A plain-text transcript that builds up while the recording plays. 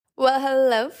Well,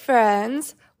 hello,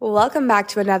 friends. Welcome back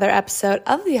to another episode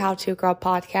of the How To Girl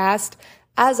podcast.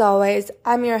 As always,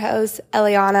 I'm your host,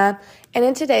 Eliana, and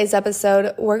in today's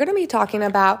episode, we're going to be talking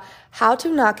about how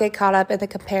to not get caught up in the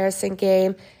comparison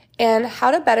game and how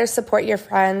to better support your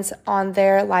friends on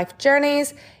their life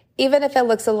journeys, even if it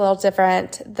looks a little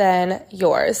different than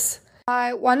yours.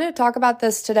 I wanted to talk about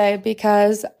this today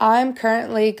because I'm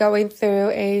currently going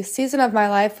through a season of my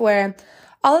life where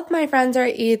all of my friends are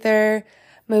either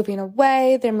moving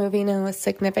away, they're moving in with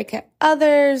significant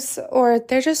others, or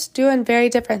they're just doing very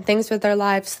different things with their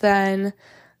lives than,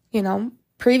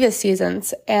 previous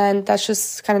seasons. And that's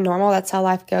just kind of normal. That's how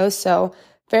life goes. So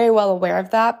very well aware of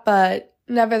that. But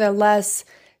nevertheless,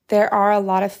 there are a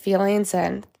lot of feelings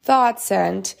and thoughts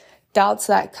and doubts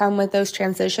that come with those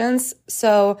transitions.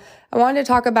 So I wanted to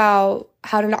talk about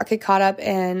how to not get caught up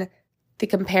in the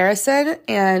comparison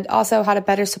and also how to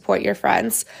better support your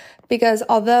friends. Because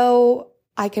although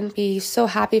I can be so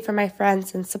happy for my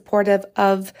friends and supportive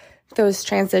of those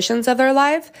transitions of their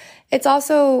life, it's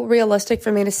also realistic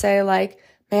for me to say,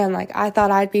 I thought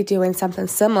I'd be doing something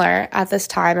similar at this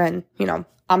time and,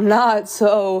 I'm not,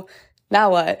 so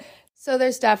now what? So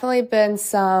there's definitely been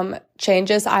some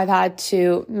changes I've had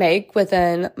to make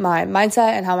within my mindset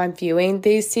and how I'm viewing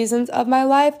these seasons of my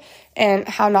life and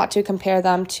how not to compare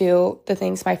them to the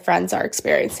things my friends are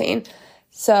experiencing.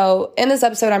 So in this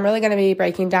episode, I'm really going to be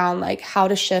breaking down how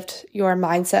to shift your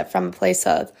mindset from a place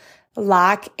of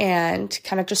lack and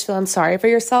kind of just feeling sorry for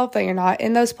yourself that you're not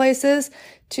in those places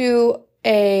to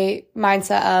a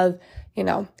mindset of,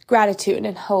 gratitude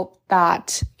and hope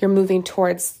that you're moving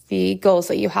towards the goals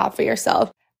that you have for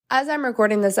yourself. As I'm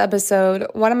recording this episode,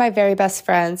 one of my very best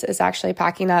friends is actually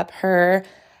packing up her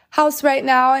house right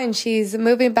now and she's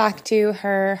moving back to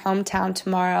her hometown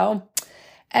tomorrow.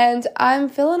 And I'm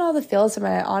feeling all the feels from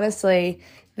it, honestly.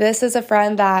 This is a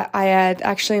friend that I had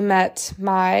actually met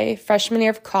my freshman year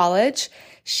of college.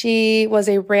 She was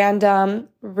a random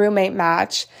roommate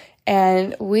match,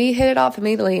 and we hit it off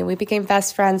immediately. We became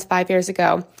best friends 5 years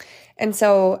ago. And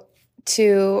so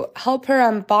to help her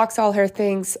unbox all her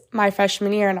things my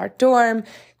freshman year in our dorm,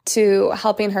 to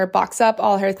helping her box up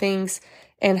all her things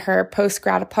in her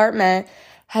post-grad apartment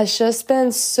has just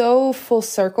been so full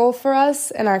circle for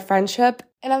us in our friendship.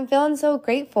 And I'm feeling so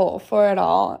grateful for it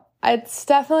all. It's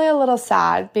definitely a little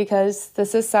sad because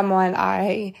this is someone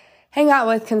I hang out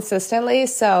with consistently.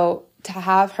 So to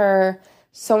have her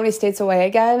so many states away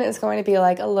again is going to be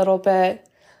a little bit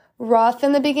rough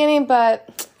in the beginning,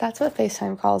 but that's what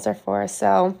FaceTime calls are for.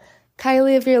 So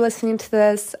Kylie, if you're listening to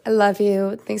this, I love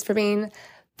you. Thanks for being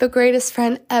the greatest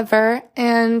friend ever.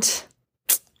 And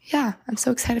yeah, I'm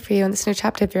so excited for you in this new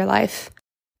chapter of your life.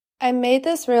 I made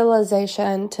this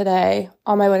realization today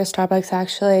on my way to Starbucks,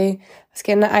 actually. I was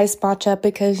getting an iced matcha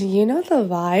because you know the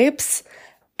vibes.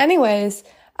 Anyways,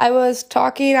 I was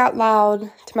talking out loud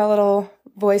to my little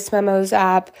voice memos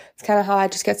app. It's kind of how I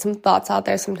just get some thoughts out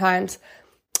there sometimes.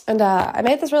 And I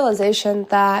made this realization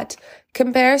that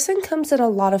comparison comes in a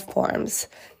lot of forms.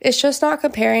 It's just not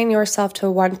comparing yourself to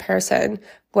one person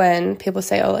when people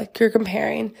say, you're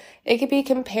comparing. It could be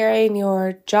comparing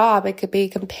your job. It could be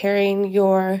comparing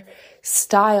your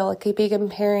style. It could be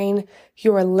comparing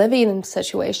your living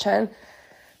situation.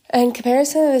 And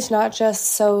comparison is not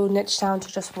just so niched down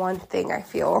to just one thing, I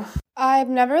feel. I've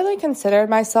never really considered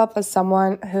myself as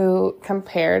someone who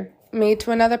compared me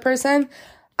to another person.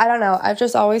 I don't know. I've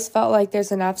just always felt like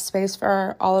there's enough space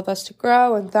for all of us to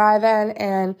grow and thrive in.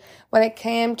 And when it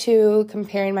came to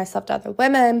comparing myself to other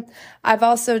women, I've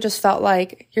also just felt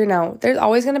there's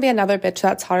always going to be another bitch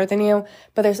that's hotter than you,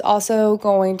 but there's also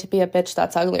going to be a bitch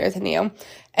that's uglier than you.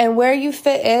 And where you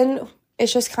fit in,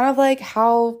 it's just kind of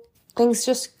how things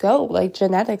just go,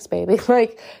 genetics, baby.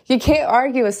 You can't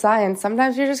argue with science.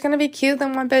 Sometimes you're just going to be cute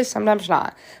than one bitch, sometimes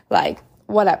not.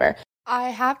 Whatever. I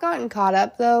have gotten caught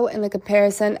up, though, in the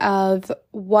comparison of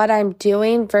what I'm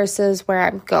doing versus where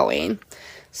I'm going.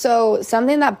 So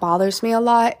something that bothers me a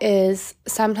lot is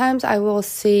sometimes I will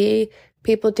see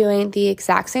people doing the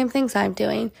exact same things I'm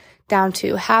doing, down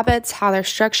to habits, how they're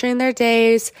structuring their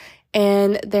days,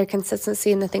 and their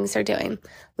consistency in the things they're doing.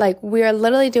 We are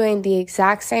literally doing the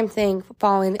exact same thing,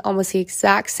 following almost the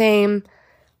exact same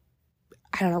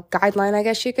guideline, I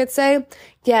guess you could say.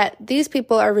 Yet these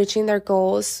people are reaching their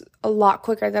goals a lot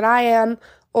quicker than I am,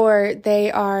 or they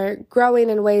are growing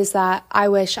in ways that I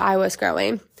wish I was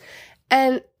growing.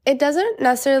 And it doesn't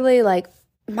necessarily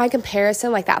my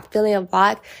comparison, that feeling of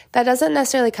lack, that doesn't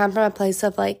necessarily come from a place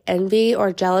of envy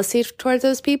or jealousy towards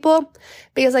those people.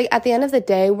 Because at the end of the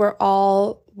day, we're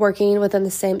all working within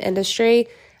the same industry.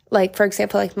 like, for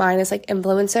example, like mine is like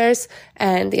influencers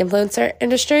and the influencer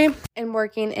industry and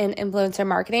working in influencer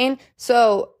marketing.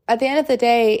 So at the end of the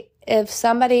day, if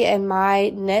somebody in my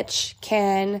niche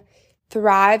can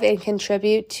thrive and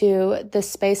contribute to this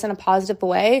space in a positive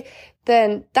way,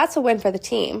 then that's a win for the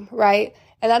team, right?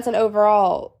 And that's an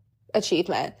overall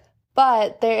achievement.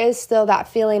 But there is still that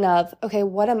feeling of, okay,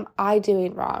 what am I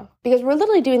doing wrong? Because we're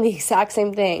literally doing the exact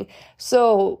same thing.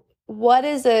 So what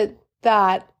is it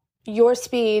that your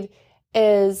speed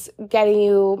is getting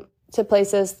you to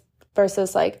places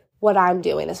versus like what I'm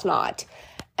doing is not?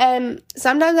 And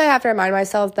sometimes I have to remind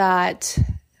myself that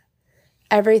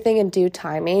everything in due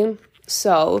timing.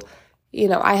 So,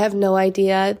 I have no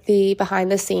idea the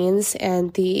behind the scenes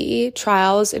and the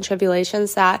trials and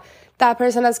tribulations that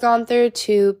person has gone through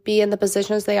to be in the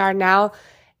positions they are now,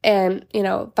 and,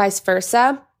 vice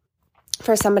versa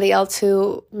for somebody else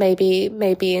who may be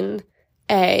in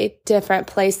a different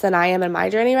place than I am in my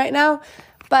journey right now.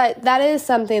 But that is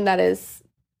something that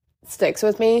sticks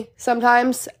with me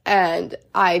sometimes, and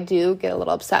I do get a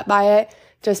little upset by it,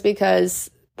 just because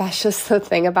that's just the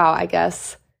thing about, I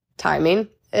guess, timing,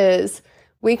 is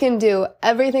we can do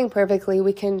everything perfectly.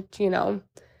 We can,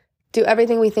 do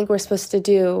everything we think we're supposed to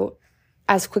do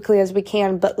as quickly as we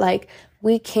can, but like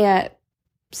we can't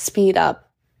speed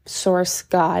up source,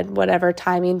 God, whatever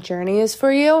timing journey is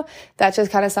for you. That's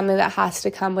just kind of something that has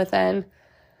to come within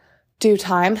due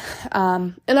time.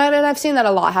 And I've seen that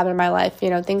a lot happen in my life.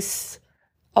 Things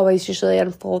always usually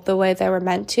unfold the way they were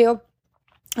meant to.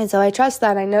 And so I trust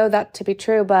that. I know that to be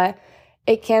true, but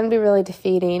it can be really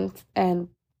defeating and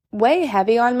way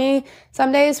heavy on me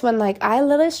some days when like I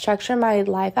literally structure my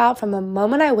life out from the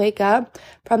moment I wake up,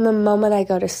 from the moment I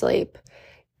go to sleep,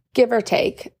 give or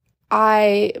take.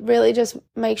 I really just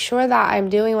make sure that I'm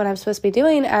doing what I'm supposed to be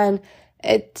doing, and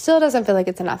it still doesn't feel like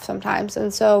it's enough sometimes.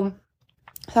 And so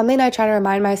something I try to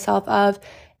remind myself of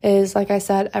is, like I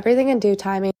said, everything in due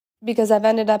timing, because I've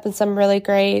ended up in some really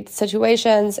great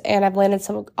situations and I've landed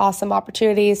some awesome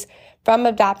opportunities from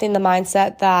adapting the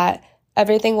mindset that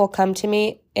everything will come to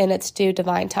me in its due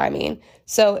divine timing.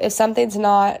 So if something's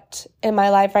not in my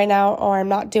life right now, or I'm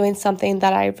not doing something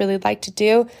that I really like to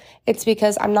do, it's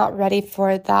because I'm not ready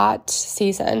for that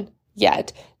season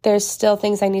yet. There's still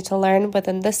things I need to learn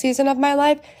within this season of my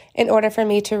life in order for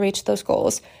me to reach those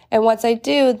goals. And once I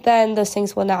do, then those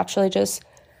things will naturally just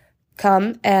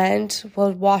come and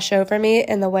will wash over me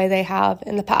in the way they have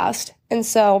in the past. And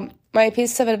so my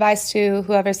piece of advice to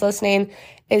whoever's listening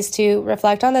is to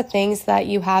reflect on the things that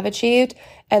you have achieved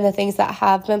and the things that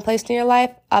have been placed in your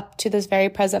life up to this very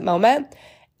present moment,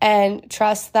 and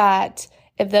trust that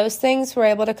if those things were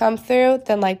able to come through,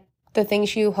 then like the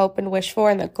things you hope and wish for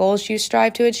and the goals you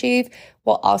strive to achieve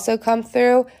will also come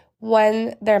through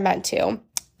when they're meant to.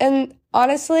 And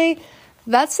honestly,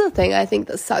 that's the thing I think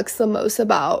that sucks the most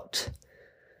about,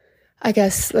 I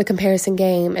guess, the comparison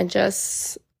game and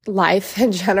just life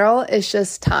in general, is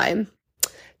just time.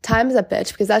 Time is a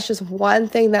bitch, because that's just one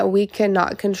thing that we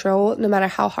cannot control, no matter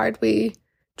how hard we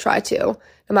try to,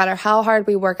 no matter how hard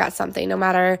we work at something, no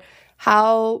matter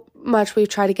how much we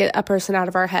try to get a person out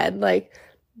of our head. Like,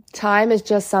 time is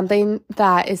just something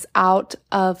that is out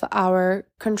of our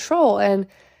control, and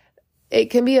it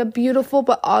can be a beautiful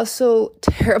but also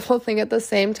terrible thing at the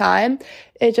same time.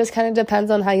 It just kind of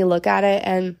depends on how you look at it.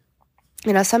 And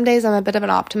some days I'm a bit of an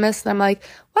optimist, and I'm like,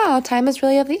 wow, time is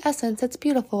really of the essence. It's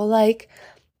beautiful. Like,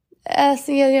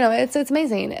 it's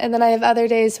amazing. And then I have other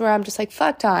days where I'm just like,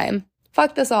 fuck time.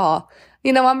 Fuck this all.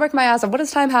 I'm working my ass off. What does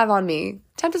time have on me?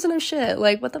 Time doesn't know shit.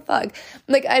 Like, what the fuck?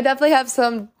 Like, I definitely have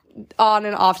some on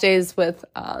and off days with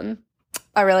my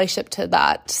relationship to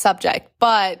that subject.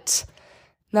 But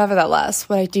nevertheless,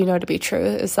 what I do know to be true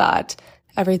is that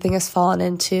everything has fallen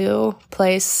into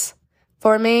place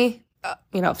for me,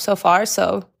 so far.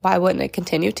 So why wouldn't it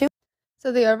continue to?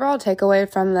 So the overall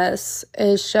takeaway from this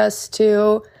is just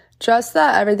to trust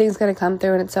that everything's going to come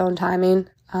through in its own timing.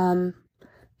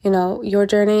 Your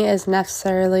journey is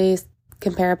necessarily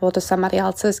comparable to somebody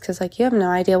else's, because you have no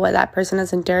idea what that person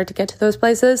has endured to get to those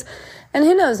places. And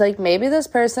who knows, maybe this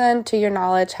person, to your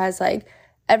knowledge, has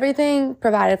everything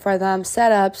provided for them,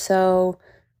 set up. So,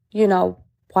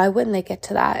 why wouldn't they get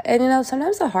to that? And,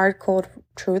 sometimes the hard, cold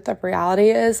truth of reality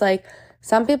is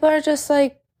some people are just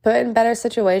put in better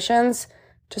situations,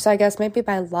 just I guess maybe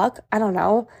by luck, I don't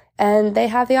know, and they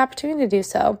have the opportunity to do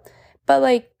so.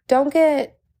 But don't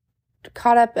get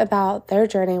caught up about their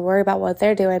journey, worry about what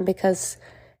they're doing, because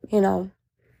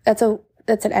that's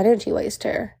an energy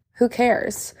waster. Who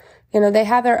cares? They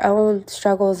have their own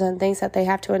struggles and things that they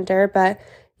have to endure, but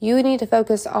you need to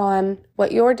focus on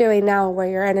what you're doing now, where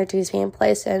your energy is being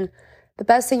placed, and the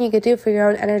best thing you could do for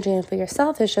your own energy and for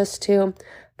yourself is just to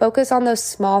focus on those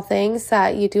small things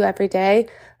that you do every day.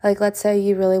 Like, let's say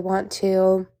you really want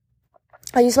to,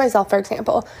 I use myself for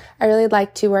example. I really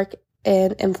like to work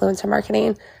in influencer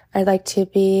marketing. I'd like to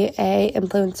be a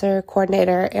influencer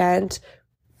coordinator and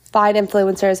find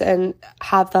influencers and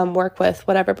have them work with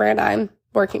whatever brand I'm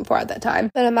working for at that time.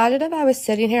 But imagine if I was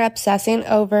sitting here obsessing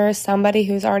over somebody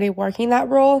who's already working that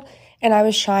role and I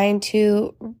was trying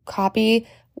to copy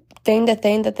thing to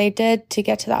thing that they did to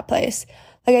get to that place.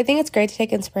 Like, I think it's great to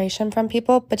take inspiration from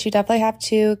people, but you definitely have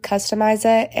to customize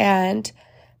it and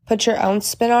put your own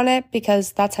spin on it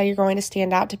because that's how you're going to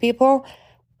stand out to people.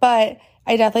 But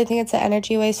I definitely think it's an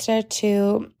energy waster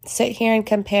to sit here and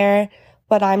compare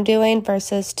what I'm doing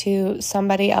versus to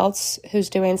somebody else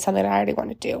who's doing something I already want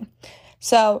to do.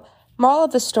 So, moral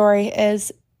of the story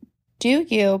is, do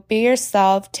you, be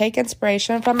yourself, take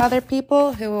inspiration from other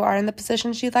people who are in the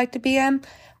positions you'd like to be in,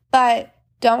 but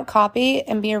don't copy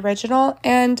and be original,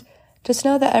 and just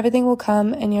know that everything will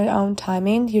come in your own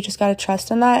timing. You just got to trust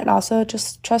in that, and also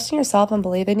just trust in yourself and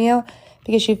believe in you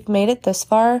because you've made it this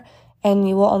far and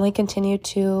you will only continue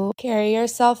to carry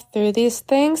yourself through these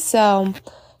things. So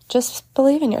just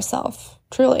believe in yourself,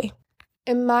 truly.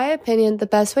 In my opinion, the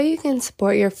best way you can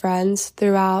support your friends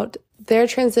throughout their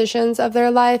transitions of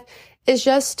their life is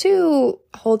just to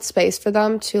hold space for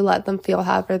them, to let them feel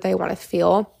however they want to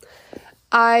feel.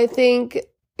 I think,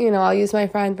 I'll use my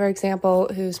friend, for example,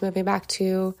 who's moving back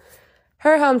to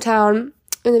her hometown.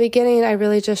 In the beginning, I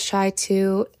really just tried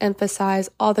to emphasize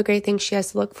all the great things she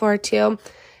has to look forward to.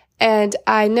 And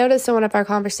I noticed in one of our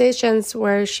conversations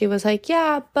where she was like,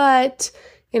 yeah, but,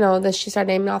 then she started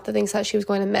naming off the things that she was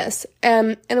going to miss.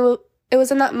 And it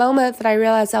was in that moment that I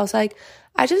realized I was like,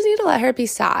 I just need to let her be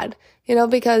sad,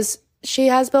 because she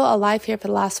has built a life here for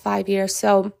the last 5 years.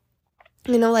 So,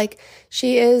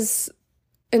 she is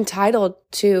entitled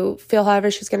to feel however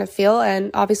she's going to feel.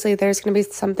 And obviously there's going to be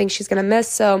some things she's going to miss.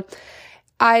 So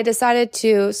I decided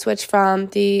to switch from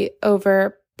the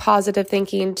over positive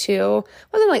thinking to,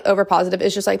 wasn't like over positive.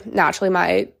 It's just like naturally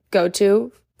my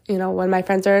go-to, when my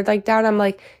friends are like down, I'm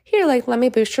like, here, like, let me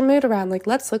boost your mood around. Like,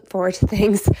 let's look forward to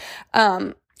things.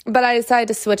 But I decided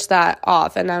to switch that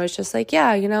off. And I was just like,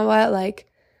 yeah, you know what? Like,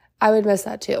 I would miss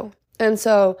that too. And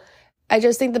so I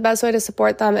just think the best way to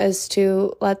support them is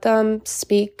to let them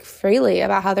speak freely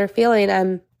about how they're feeling.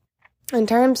 And in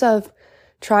terms of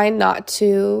trying not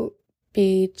to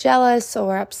be jealous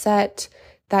or upset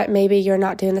that maybe you're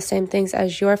not doing the same things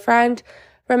as your friend,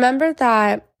 remember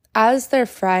that as their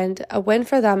friend, a win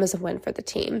for them is a win for the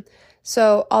team.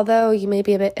 So although you may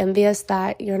be a bit envious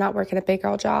that you're not working a big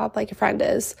girl job like your friend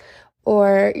is,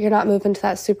 or you're not moving to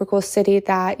that super cool city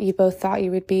that you both thought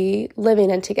you would be living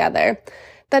in together,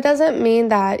 that doesn't mean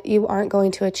that you aren't going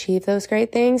to achieve those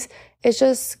great things. It's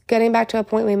just getting back to a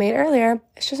point we made earlier.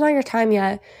 It's just not your time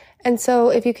yet. And so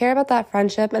if you care about that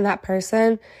friendship and that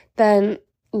person, then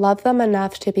love them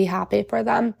enough to be happy for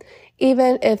them.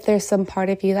 Even if there's some part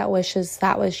of you that wishes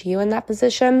that was you in that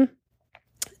position,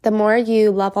 the more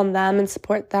you love on them and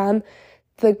support them,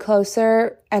 the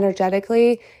closer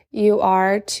energetically you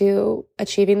are to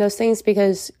achieving those things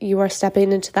because you are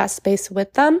stepping into that space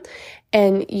with them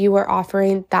and you are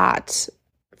offering that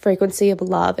frequency of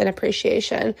love and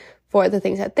appreciation for the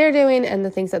things that they're doing and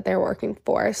the things that they're working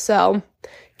for. So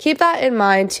keep that in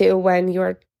mind too when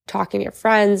you're talking to your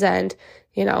friends and,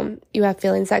 you have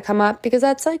feelings that come up because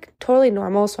that's like totally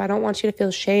normal. So I don't want you to feel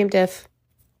ashamed if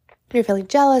you're feeling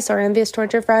jealous or envious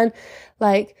towards your friend.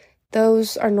 Like,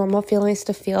 those are normal feelings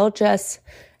to feel. Just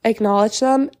acknowledge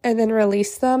them and then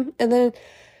release them and then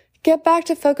get back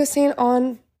to focusing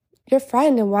on your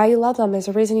friend and why you love them. There's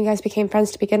a reason you guys became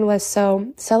friends to begin with.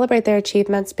 So celebrate their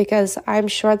achievements because I'm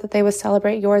sure that they would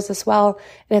celebrate yours as well.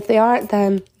 And if they aren't,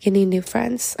 then you need new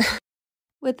friends.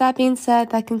 With that being said,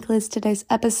 that concludes today's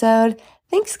episode.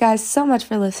 Thanks guys so much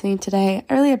for listening today.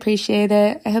 I really appreciate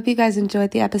it. I hope you guys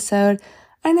enjoyed the episode.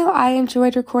 I know I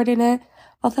enjoyed recording it,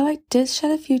 although I did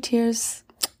shed a few tears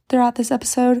throughout this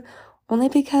episode, only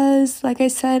because, like I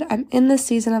said, I'm in this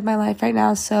season of my life right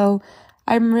now, so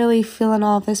I'm really feeling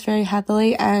all of this very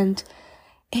heavily, and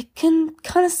it can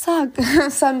kind of suck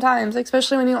sometimes,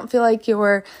 especially when you don't feel like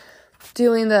you're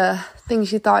doing the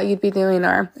things you thought you'd be doing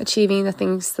or achieving the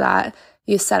things that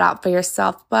you set out for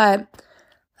yourself. But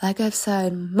like I've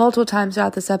said multiple times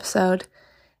throughout this episode,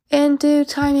 in due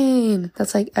timing.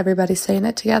 That's like everybody saying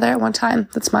it together at one time.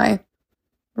 That's my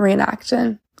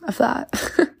reenaction of that.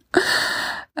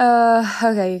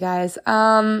 Okay, you guys.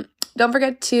 Don't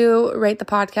forget to rate the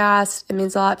podcast. It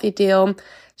means a lot if you do.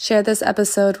 Share this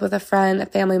episode with a friend, a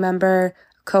family member,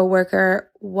 a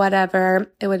coworker,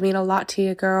 whatever. It would mean a lot to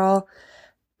you, girl.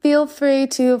 feel free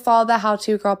to follow the How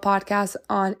To Girl podcast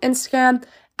on Instagram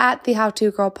at the How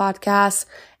To Girl podcast.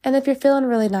 And if you're feeling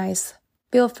really nice,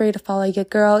 feel free to follow your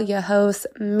girl, your host,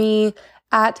 me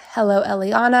at Hello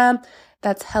Eliana.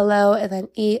 That's hello and then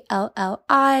ELLIANA.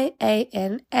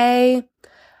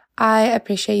 I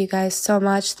appreciate you guys so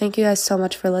much. Thank you guys so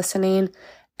much for listening.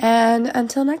 And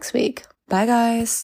until next week, bye guys.